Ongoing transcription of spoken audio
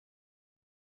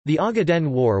The Ogaden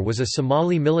War was a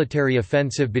Somali military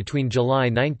offensive between July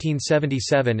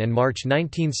 1977 and March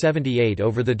 1978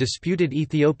 over the disputed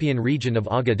Ethiopian region of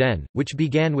Ogaden, which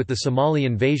began with the Somali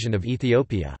invasion of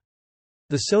Ethiopia.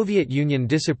 The Soviet Union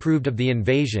disapproved of the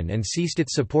invasion and ceased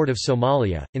its support of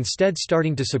Somalia, instead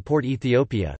starting to support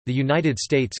Ethiopia. The United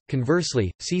States,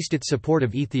 conversely, ceased its support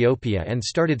of Ethiopia and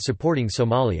started supporting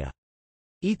Somalia.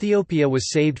 Ethiopia was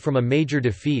saved from a major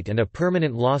defeat and a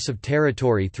permanent loss of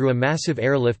territory through a massive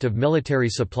airlift of military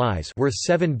supplies worth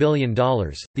 $7 billion,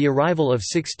 the arrival of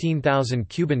 16,000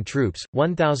 Cuban troops,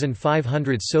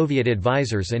 1,500 Soviet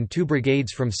advisors and 2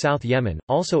 brigades from South Yemen,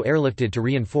 also airlifted to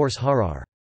reinforce Harar.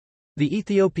 The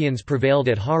Ethiopians prevailed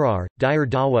at Harar, Dire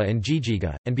Dawa and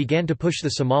Jijiga, and began to push the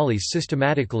Somalis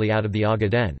systematically out of the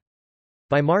Ogaden.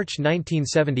 By March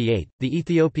 1978, the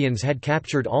Ethiopians had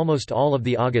captured almost all of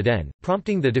the Ogaden,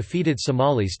 prompting the defeated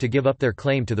Somalis to give up their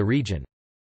claim to the region.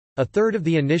 A third of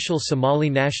the initial Somali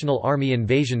National Army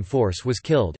invasion force was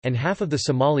killed, and half of the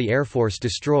Somali Air Force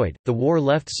destroyed. The war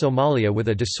left Somalia with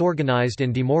a disorganized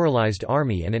and demoralized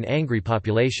army and an angry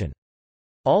population.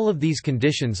 All of these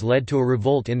conditions led to a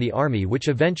revolt in the army which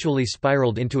eventually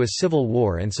spiraled into a civil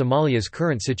war and Somalia's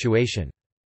current situation.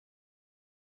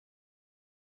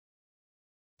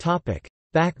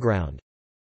 Background.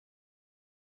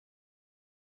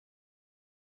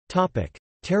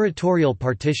 Territorial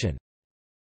partition.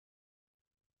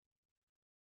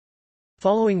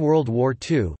 Following World War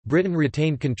II, Britain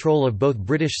retained control of both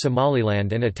British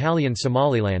Somaliland and Italian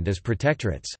Somaliland as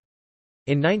protectorates.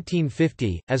 In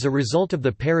 1950, as a result of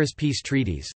the Paris Peace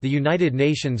Treaties, the United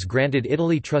Nations granted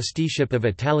Italy trusteeship of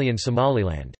Italian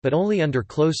Somaliland, but only under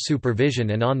close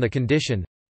supervision and on the condition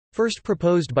first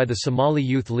proposed by the Somali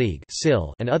Youth League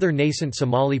and other nascent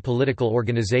Somali political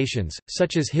organizations,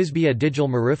 such as Hizbiya Dijil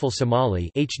Marifal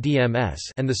Somali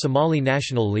and the Somali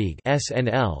National League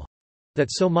that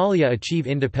Somalia achieve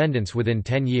independence within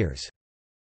 10 years.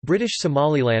 British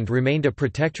Somaliland remained a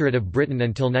protectorate of Britain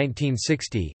until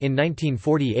 1960. In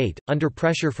 1948, under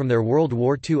pressure from their World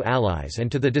War II allies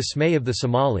and to the dismay of the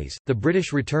Somalis, the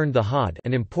British returned the Hod,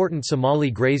 an important Somali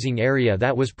grazing area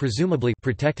that was presumably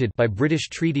protected by British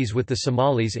treaties with the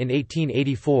Somalis in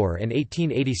 1884 and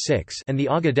 1886, and the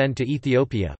Ogaden to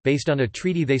Ethiopia, based on a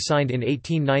treaty they signed in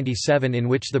 1897 in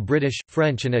which the British,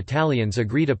 French and Italians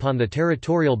agreed upon the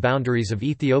territorial boundaries of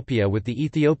Ethiopia with the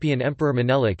Ethiopian Emperor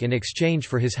Menelik in exchange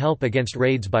for his help against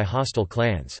raids by hostile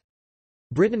clans.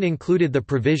 Britain included the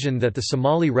provision that the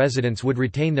Somali residents would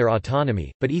retain their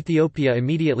autonomy, but Ethiopia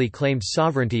immediately claimed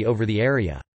sovereignty over the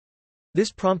area.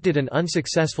 This prompted an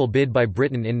unsuccessful bid by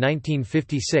Britain in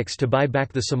 1956 to buy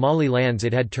back the Somali lands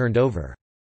it had turned over.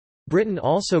 Britain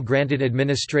also granted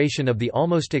administration of the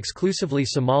almost exclusively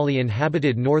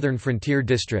Somali-inhabited Northern Frontier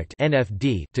District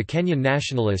 (NFD) to Kenyan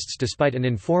nationalists despite an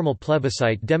informal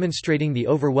plebiscite demonstrating the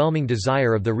overwhelming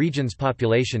desire of the region's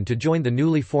population to join the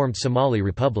newly formed Somali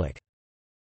Republic.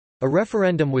 A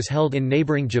referendum was held in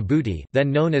neighbouring Djibouti,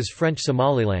 then known as French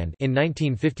Somaliland, in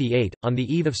 1958, on the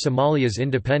eve of Somalia's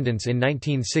independence in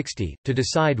 1960, to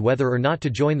decide whether or not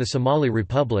to join the Somali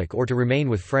Republic or to remain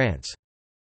with France.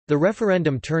 The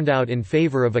referendum turned out in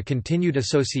favour of a continued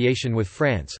association with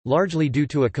France, largely due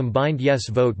to a combined yes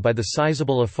vote by the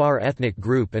sizable Afar ethnic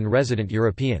group and resident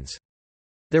Europeans.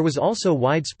 There was also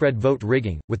widespread vote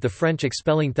rigging, with the French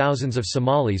expelling thousands of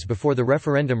Somalis before the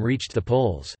referendum reached the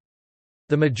polls.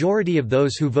 The majority of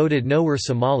those who voted no were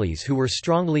Somalis who were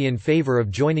strongly in favour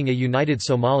of joining a united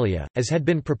Somalia, as had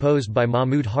been proposed by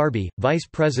Mahmoud Harbi, vice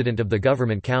president of the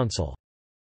Government Council.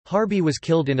 Harbi was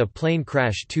killed in a plane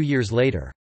crash 2 years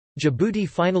later. Djibouti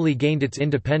finally gained its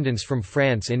independence from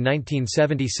France in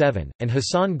 1977, and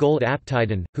Hassan Gold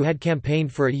Aptidon, who had campaigned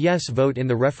for a yes vote in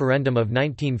the referendum of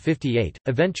 1958,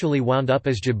 eventually wound up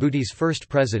as Djibouti's first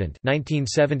president.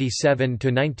 1977 to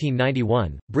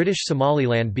 1991, British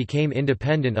Somaliland became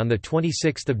independent on the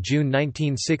 26th of June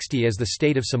 1960 as the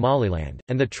state of Somaliland,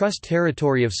 and the Trust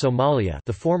Territory of Somalia,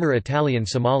 the former Italian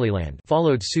Somaliland,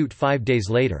 followed suit 5 days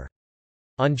later.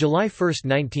 On July 1,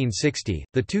 1960,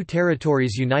 the two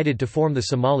territories united to form the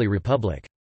Somali Republic.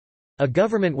 A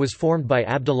government was formed by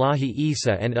Abdullahi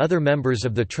Isa and other members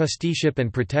of the trusteeship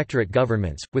and protectorate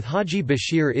governments, with Haji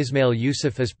Bashir Ismail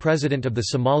Yusuf as president of the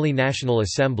Somali National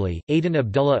Assembly, Aden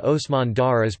Abdullah Osman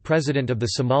Dar as president of the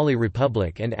Somali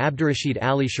Republic and Abdurrashid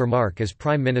Ali Sharmark as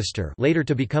prime minister, later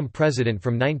to become president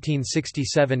from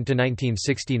 1967 to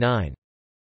 1969.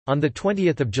 On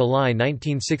 20 July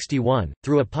 1961,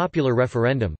 through a popular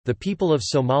referendum, the people of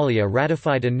Somalia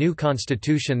ratified a new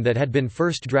constitution that had been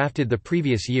first drafted the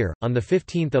previous year. On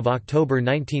 15 October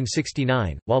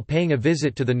 1969, while paying a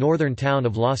visit to the northern town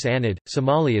of Los Anod,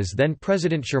 Somalia's then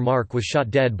President Sharmarke was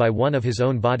shot dead by one of his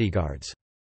own bodyguards.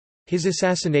 His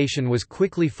assassination was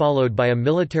quickly followed by a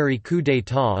military coup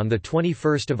d'état on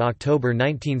 21 October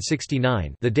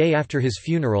 1969, the day after his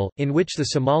funeral, in which the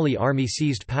Somali army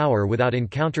seized power without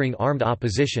encountering armed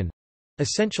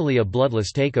opposition—essentially a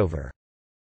bloodless takeover.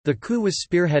 The coup was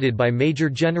spearheaded by Major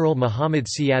General Mohammed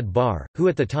Siad Barre, who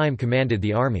at the time commanded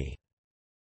the army.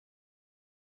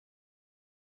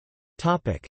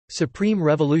 Supreme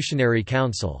Revolutionary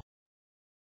Council.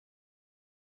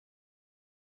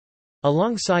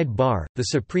 Alongside Barre, the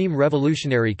Supreme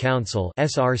Revolutionary Council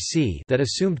 (SRC) that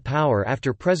assumed power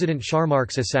after President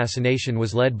Sharmarke's assassination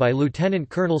was led by Lieutenant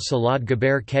Colonel Salad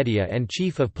Gaber Kedia and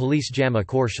Chief of Police Jama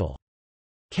Korshal.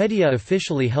 Kedia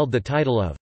officially held the title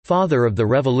of "Father of the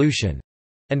Revolution",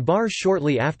 and Barre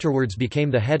shortly afterwards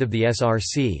became the head of the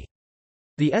SRC.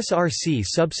 The SRC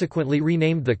subsequently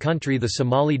renamed the country the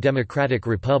Somali Democratic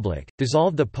Republic,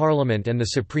 dissolved the parliament and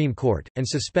the Supreme Court, and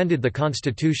suspended the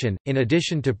constitution. In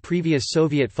addition to previous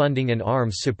Soviet funding and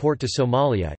arms support to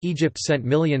Somalia, Egypt sent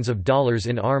millions of dollars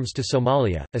in arms to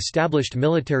Somalia, established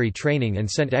military training, and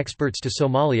sent experts to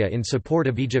Somalia in support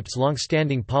of Egypt's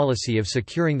long-standing policy of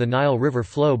securing the Nile River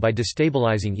flow by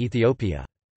destabilizing Ethiopia.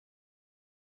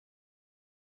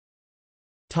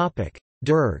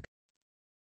 Derg.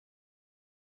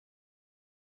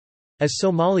 As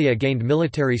Somalia gained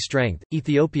military strength,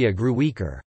 Ethiopia grew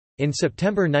weaker. In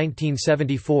September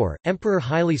 1974, Emperor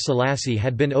Haile Selassie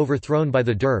had been overthrown by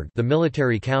the Derg, the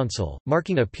military council,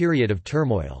 marking a period of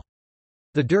turmoil.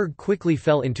 The Derg quickly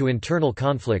fell into internal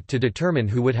conflict to determine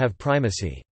who would have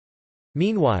primacy.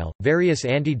 Meanwhile, various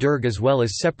anti-Derg as well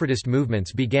as separatist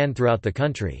movements began throughout the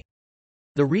country.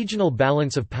 The regional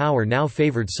balance of power now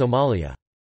favored Somalia.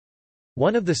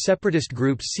 One of the separatist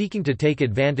groups seeking to take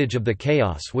advantage of the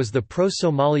chaos was the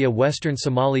Pro-Somalia Western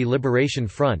Somali Liberation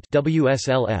Front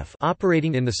 (WSLF),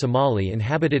 operating in the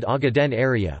Somali-inhabited Ogaden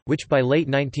area, which by late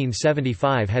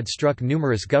 1975 had struck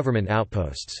numerous government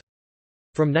outposts.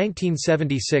 From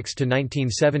 1976 to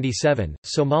 1977,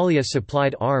 Somalia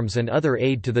supplied arms and other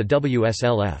aid to the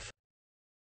WSLF.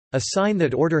 A sign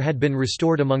that order had been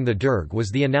restored among the Derg was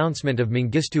the announcement of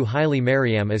Mengistu Haile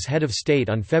Mariam as head of state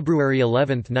on February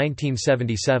 11,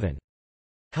 1977.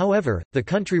 However, the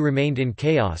country remained in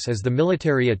chaos as the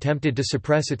military attempted to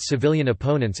suppress its civilian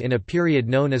opponents in a period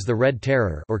known as the Red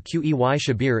Terror or Qey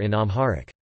Shabir in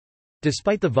Amharic.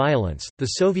 Despite the violence,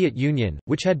 the Soviet Union,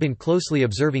 which had been closely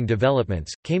observing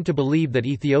developments, came to believe that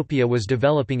Ethiopia was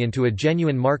developing into a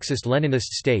genuine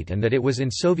Marxist-Leninist state and that it was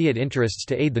in Soviet interests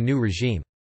to aid the new regime.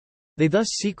 They thus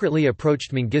secretly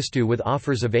approached Mengistu with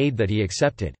offers of aid that he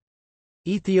accepted.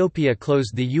 Ethiopia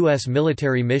closed the U.S.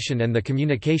 military mission and the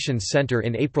communications center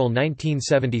in April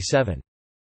 1977.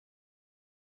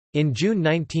 In June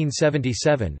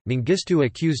 1977, Mengistu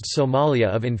accused Somalia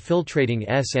of infiltrating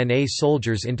SNA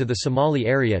soldiers into the Somali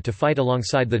area to fight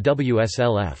alongside the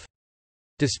WSLF.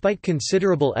 Despite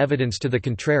considerable evidence to the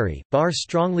contrary, Barre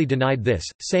strongly denied this,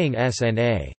 saying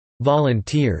SNA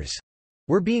volunteers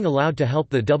were being allowed to help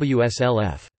the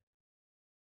WSLF.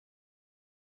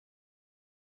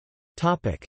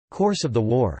 Course of the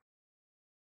war.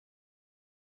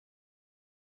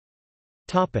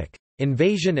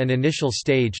 Invasion and initial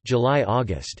stage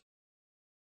July–August.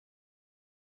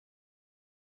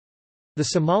 The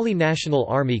Somali National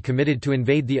Army committed to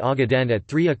invade the Ogaden at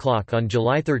 3 o'clock on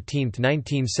July 13,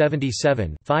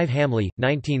 1977 5 Hamli,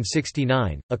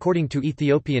 1969, according to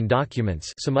Ethiopian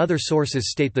documents. Some other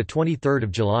sources state 23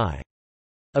 July.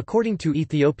 According to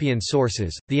Ethiopian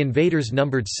sources, the invaders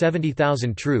numbered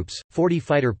 70,000 troops, 40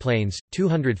 fighter planes,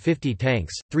 250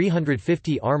 tanks,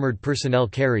 350 armored personnel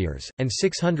carriers, and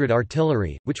 600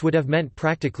 artillery, which would have meant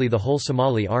practically the whole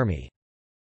Somali army.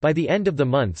 By the end of the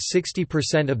month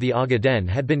 60% of the Ogaden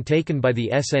had been taken by the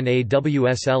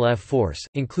SNA-WSLF force,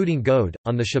 including Gode,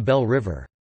 on the Shabelle River.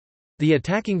 The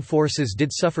attacking forces did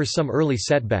suffer some early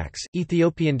setbacks.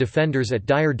 Ethiopian defenders at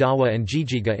Dire Dawa and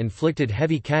Jijiga inflicted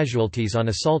heavy casualties on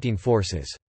assaulting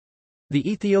forces.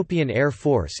 The Ethiopian Air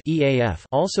Force (EAF)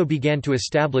 also began to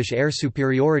establish air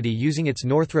superiority using its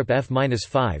Northrop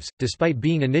F-5s, despite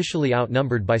being initially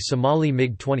outnumbered by Somali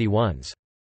MiG-21s.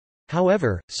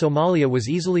 However, Somalia was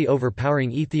easily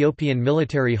overpowering Ethiopian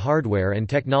military hardware and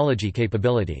technology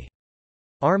capability.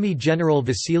 Army General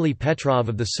Vasily Petrov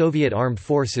of the Soviet Armed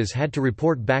Forces had to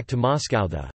report back to Moscow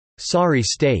the sorry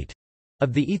state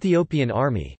of the Ethiopian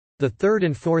army. The 3rd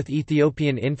and 4th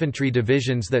Ethiopian Infantry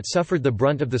Divisions that suffered the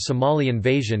brunt of the Somali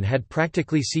invasion had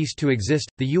practically ceased to exist.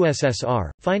 The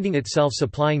USSR, finding itself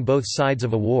supplying both sides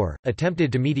of a war,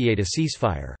 attempted to mediate a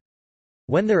ceasefire.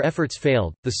 When their efforts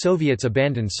failed, the Soviets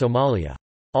abandoned Somalia.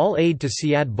 All aid to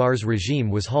Siad Barre's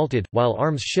regime was halted, while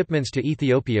arms shipments to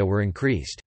Ethiopia were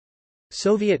increased.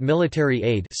 Soviet military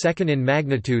aid, second in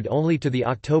magnitude only to the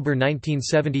October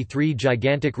 1973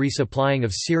 gigantic resupplying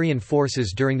of Syrian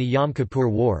forces during the Yom Kippur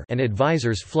War, and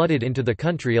advisors flooded into the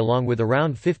country along with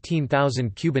around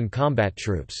 15,000 Cuban combat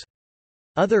troops.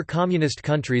 Other communist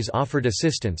countries offered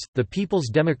assistance. The People's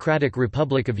Democratic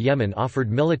Republic of Yemen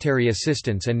offered military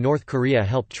assistance, and North Korea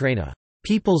helped train a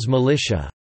people's militia.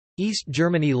 East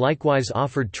Germany likewise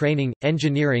offered training,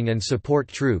 engineering and support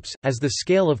troops. As the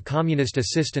scale of communist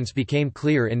assistance became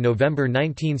clear in November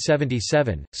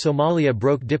 1977, Somalia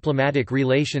broke diplomatic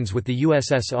relations with the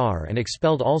USSR and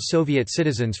expelled all Soviet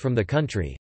citizens from the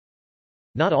country.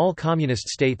 Not all communist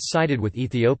states sided with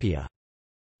Ethiopia.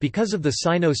 Because of the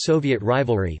Sino-Soviet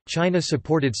rivalry, China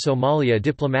supported Somalia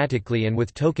diplomatically and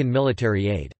with token military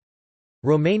aid.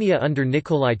 Romania under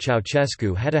Nicolae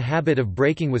Ceausescu had a habit of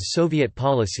breaking with Soviet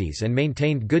policies and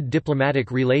maintained good diplomatic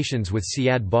relations with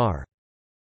Siad Barre.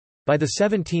 By the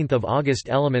 17th of August,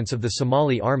 elements of the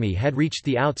Somali army had reached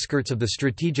the outskirts of the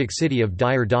strategic city of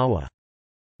Dire Dawa.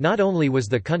 Not only was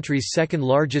the country's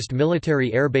second-largest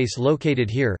military airbase located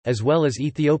here, as well as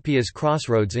Ethiopia's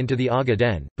crossroads into the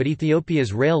Ogaden, but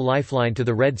Ethiopia's rail lifeline to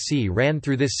the Red Sea ran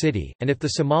through this city, and if the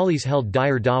Somalis held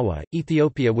Dire Dawa,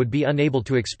 Ethiopia would be unable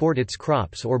to export its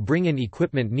crops or bring in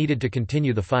equipment needed to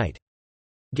continue the fight.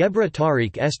 Gebra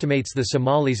Tariq estimates the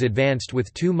Somalis advanced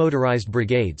with 2 motorized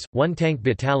brigades, 1 tank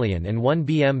battalion and 1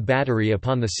 BM battery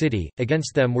upon the city.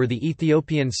 Against them were the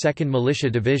Ethiopian 2nd Militia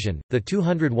Division, the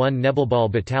 201 Nebelbal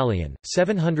Battalion,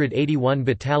 781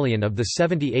 Battalion of the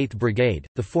 78th Brigade,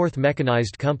 the 4th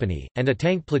Mechanized Company, and a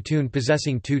tank platoon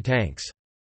possessing 2 tanks.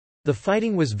 The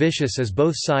fighting was vicious as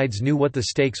both sides knew what the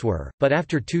stakes were, but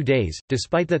after 2 days,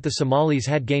 despite that the Somalis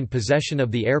had gained possession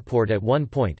of the airport at one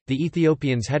point, the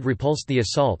Ethiopians had repulsed the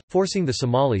assault, forcing the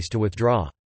Somalis to withdraw.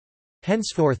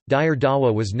 Henceforth, Dire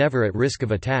Dawa was never at risk of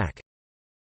attack.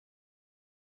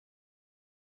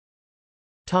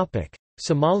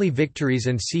 Somali victories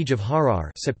and Siege of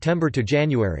Harar, September to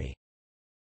January.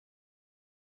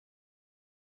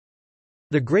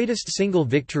 The greatest single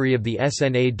victory of the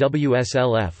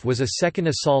SNA-WSLF was a second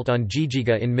assault on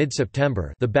Jijiga in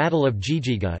mid-September, the Battle of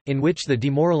Jijiga, in which the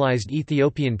demoralized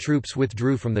Ethiopian troops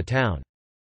withdrew from the town.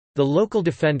 The local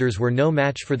defenders were no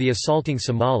match for the assaulting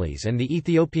Somalis, and the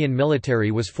Ethiopian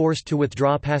military was forced to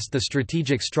withdraw past the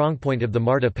strategic strongpoint of the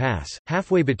Marta Pass,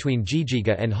 halfway between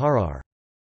Jijiga and Harar.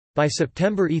 By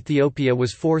September, Ethiopia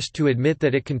was forced to admit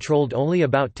that it controlled only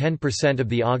about 10% of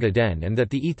the Ogaden and that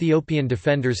the Ethiopian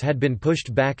defenders had been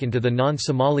pushed back into the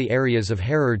non-Somali areas of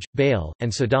Hararge, Bale, and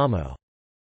Sadamo.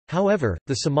 However,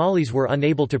 the Somalis were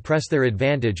unable to press their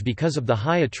advantage because of the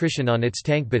high attrition on its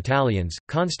tank battalions,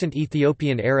 constant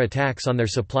Ethiopian air attacks on their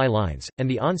supply lines, and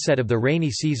the onset of the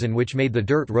rainy season which made the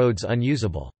dirt roads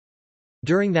unusable.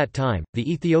 During that time,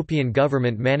 the Ethiopian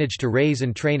government managed to raise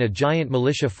and train a giant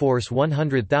militia force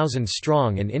 100,000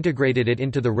 strong and integrated it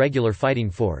into the regular fighting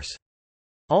force.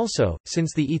 Also,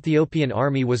 since the Ethiopian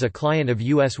army was a client of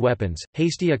U.S. weapons,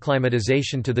 hasty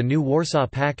acclimatization to the new Warsaw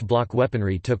Pact bloc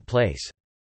weaponry took place.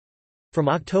 From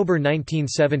October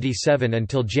 1977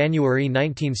 until January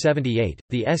 1978,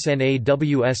 the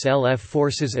SNA-WSLF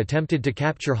forces attempted to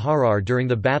capture Harar during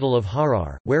the Battle of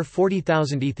Harar, where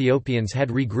 40,000 Ethiopians had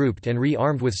regrouped and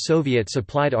re-armed with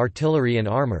Soviet-supplied artillery and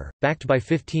armor, backed by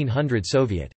 1,500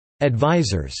 Soviet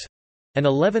advisors and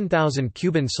 11,000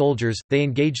 Cuban soldiers. They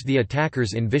engaged the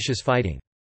attackers in vicious fighting.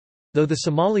 Though the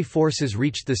Somali forces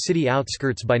reached the city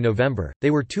outskirts by November, they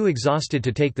were too exhausted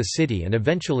to take the city and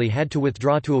eventually had to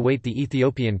withdraw to await the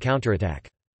Ethiopian counterattack.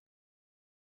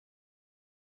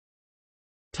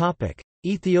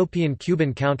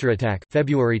 Ethiopian-Cuban counterattack,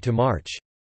 February to March.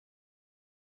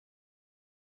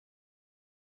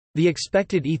 The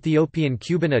expected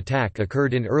Ethiopian-Cuban attack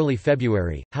occurred in early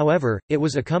February, however, it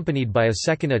was accompanied by a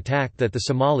second attack that the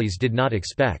Somalis did not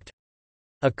expect.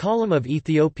 A column of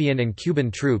Ethiopian and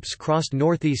Cuban troops crossed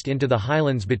northeast into the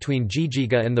highlands between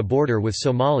Jijiga and the border with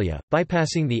Somalia,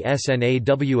 bypassing the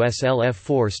SNA-WSLF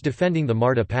force defending the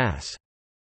Marta Pass.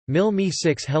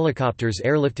 MiL-Me-6 helicopters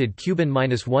airlifted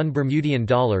Cuban-1 Bermudian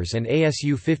dollars and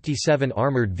ASU-57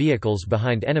 armored vehicles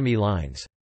behind enemy lines.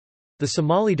 The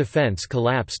Somali defense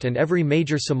collapsed and every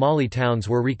major Somali towns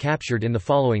were recaptured in the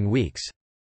following weeks.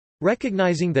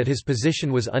 Recognizing that his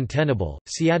position was untenable,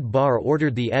 Siad Barre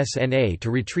ordered the SNA to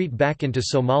retreat back into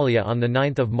Somalia on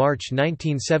 9 March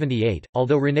 1978,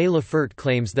 although René Lefert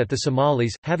claims that the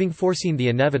Somalis, having foreseen the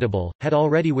inevitable, had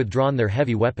already withdrawn their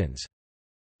heavy weapons.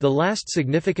 The last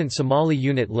significant Somali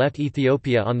unit left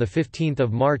Ethiopia on 15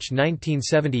 March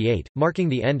 1978, marking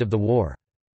the end of the war.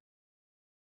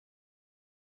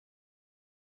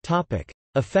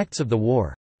 Effects of the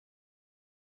war.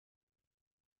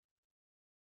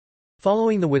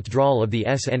 Following the withdrawal of the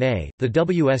SNA, the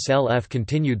WSLF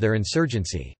continued their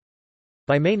insurgency.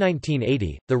 By May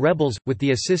 1980, the rebels, with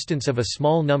the assistance of a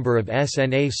small number of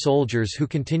SNA soldiers who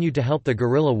continued to help the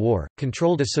guerrilla war,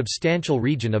 controlled a substantial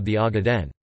region of the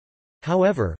Ogaden.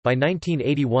 However, by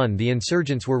 1981 the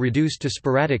insurgents were reduced to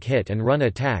sporadic hit-and-run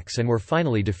attacks and were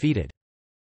finally defeated.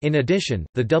 In addition,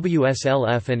 the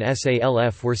WSLF and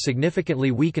SALF were significantly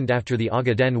weakened after the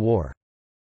Ogaden War.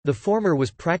 The former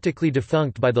was practically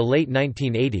defunct by the late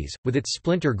 1980s, with its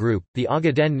splinter group, the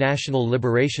Ogaden National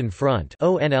Liberation Front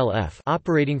 (ONLF),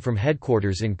 operating from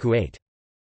headquarters in Kuwait.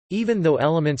 Even though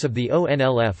elements of the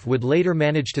ONLF would later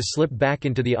manage to slip back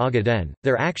into the Ogaden,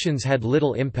 their actions had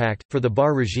little impact. For the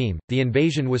Barre regime, the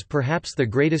invasion was perhaps the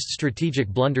greatest strategic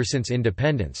blunder since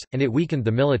independence, and it weakened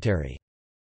the military.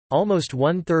 Almost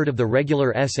one-third of the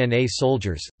regular SNA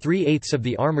soldiers, 3/8 of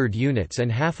the armored units and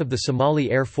half of the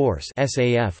Somali Air Force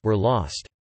 (SAF) were lost.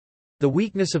 The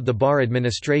weakness of the Barre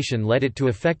administration led it to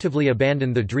effectively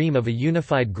abandon the dream of a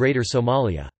unified Greater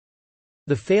Somalia.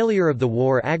 The failure of the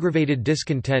war aggravated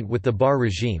discontent with the Barre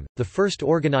regime. The first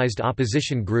organized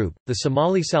opposition group, the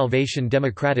Somali Salvation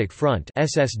Democratic Front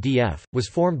 (SSDF), was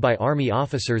formed by army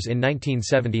officers in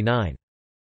 1979.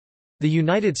 The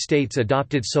United States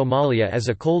adopted Somalia as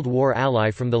a Cold War ally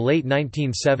from the late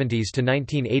 1970s to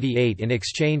 1988 in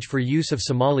exchange for use of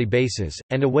Somali bases,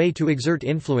 and a way to exert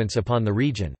influence upon the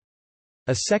region.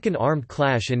 A second armed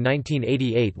clash in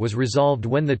 1988 was resolved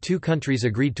when the two countries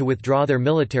agreed to withdraw their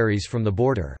militaries from the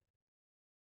border.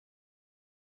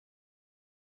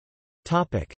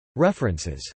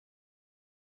 References.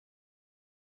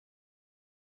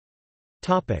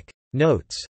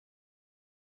 Notes.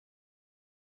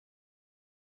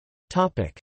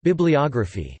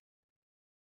 Bibliography.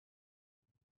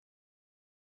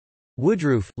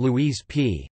 Woodroof, Louise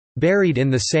P. Buried in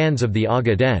the Sands of the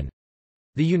Ogaden.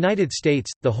 The United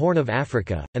States, the Horn of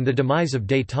Africa, and the Demise of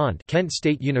Détente, Kent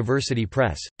State University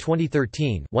Press,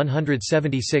 2013,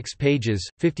 176 pages,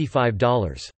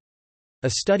 $55. A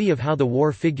study of how the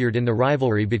war figured in the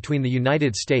rivalry between the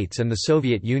United States and the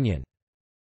Soviet Union.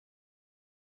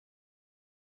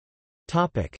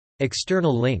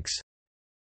 External links.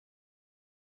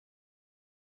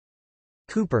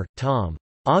 Cooper, Tom.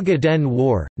 Ogaden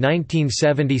War,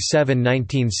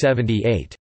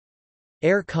 1977–1978.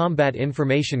 Air Combat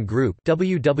Information Group,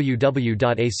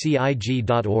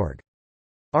 www.acig.org.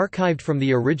 Archived from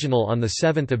the original on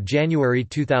 7 January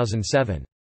 2007.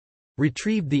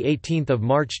 Retrieved 18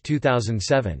 March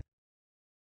 2007.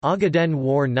 Ogaden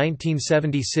War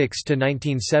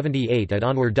 1976–1978 at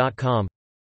onward.com.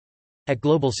 At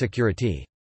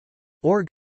globalsecurity.org.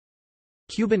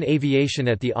 Cuban aviation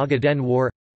at the Ogaden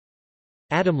War.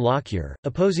 Adam Lockyer,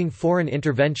 opposing foreign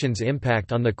intervention's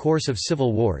impact on the course of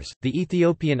civil wars, the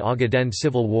Ethiopian Ogaden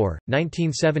Civil War,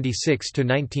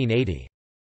 1976–1980.